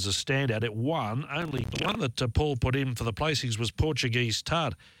thought it was a standout. It won. Only one that Paul put in for the placings was Portuguese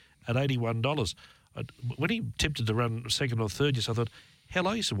Tart at $81. When he tipped it to run second or third, I thought, hell,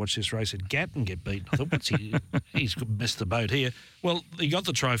 I used to watch this race at Gatton get beaten. I thought, he's missed the boat here. Well, he got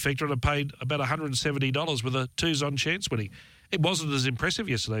the trifecta and it paid about $170 with a 2s on chance winning. It wasn't as impressive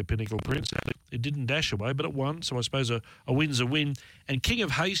yesterday, Pinnacle Prince. It didn't dash away, but it won, so I suppose a win's a win. And King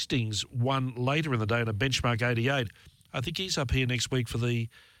of Hastings won later in the day in a benchmark 88. I think he's up here next week for the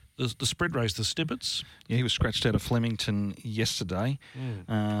sprint race, the Snippets. Yeah, he was scratched out of Flemington yesterday.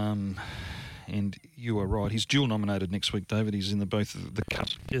 And you are right. He's dual nominated next week, David. He's in both the Cup.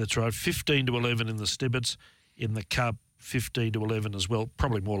 Yeah, that's right. 15 to 11 in the Snippets. In the Cup, 15 to 11 as well.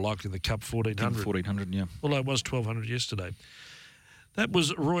 Probably more likely the Cup, 1400. 1400, yeah. Although it was 1200 yesterday. That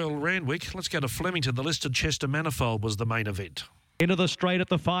was Royal Randwick. Let's go to Flemington. The listed Chester Manifold was the main event. Into the straight at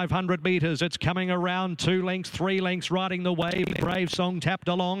the 500 metres. It's coming around 2 lengths, 3 lengths, riding the wave. Brave Song tapped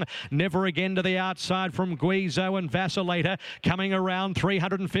along. Never Again to the outside from Guizo and Vacillator. Coming around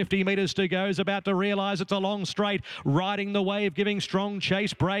 350 metres to go. Is about to realise it's a long straight. Riding the wave, giving strong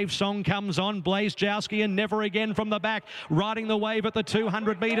chase. Brave Song comes on. Blaze Jowski and Never Again from the back. Riding the wave at the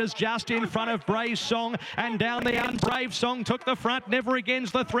 200 metres just in front of Brave Song. And down the end, Brave Song took the front. Never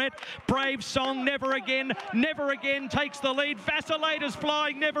Again's the threat. Brave Song, Never Again. Never Again takes the lead. Vacillator's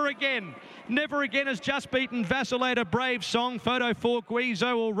flying. Never Again. Never Again has just beaten Vacillator. Brave Song. Photo 4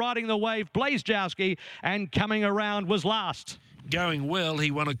 Guizo all riding the wave. Blaze Jowski and coming around was last. Going well,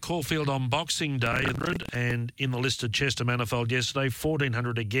 he won at Caulfield on Boxing Day and in the listed Chester Manifold yesterday,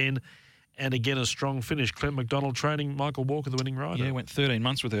 1400 again. And again, a strong finish. Clint McDonald training Michael Walker, the winning rider. Yeah, went 13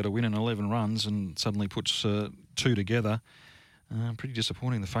 months without a win and 11 runs and suddenly puts 2 together. Pretty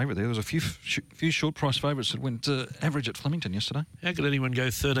disappointing, the favourite there. There was a few short price favourites that went average at Flemington yesterday. How could anyone go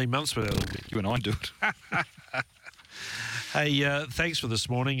 13 months without a win? You and I do it. Hey, thanks for this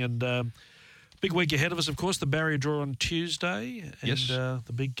morning. And big week ahead of us, of course, the barrier draw on Tuesday. And, yes.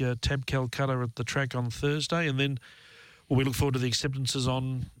 The big Tab Calcutta at the track on Thursday. And then we look forward to the acceptances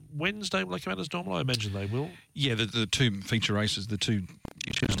on Wednesday. Will they come out as normal? I imagine they will. Yeah, the 2 feature races, the 2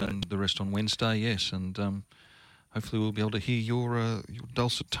 Tuesday and the rest on Wednesday, yes. And hopefully we'll be able to hear your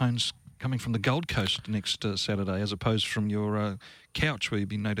dulcet tones coming from the Gold Coast next Saturday, as opposed from your couch, where you'll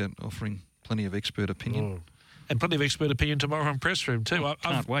be no doubt offering plenty of expert opinion. Oh. And plenty of expert opinion tomorrow on Press Room too.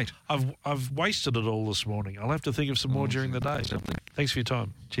 Can't wait. I've wasted it all this morning. I'll have to think of some more during the day. Exactly. Thanks for your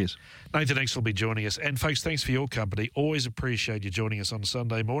time. Cheers. Nathan X will be joining us. And folks, thanks for your company. Always appreciate you joining us on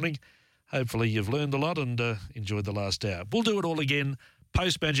Sunday morning. Hopefully you've learned a lot and enjoyed the last hour. We'll do it all again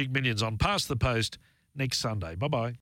post Magic Millions on Past the Post next Sunday. Bye-bye.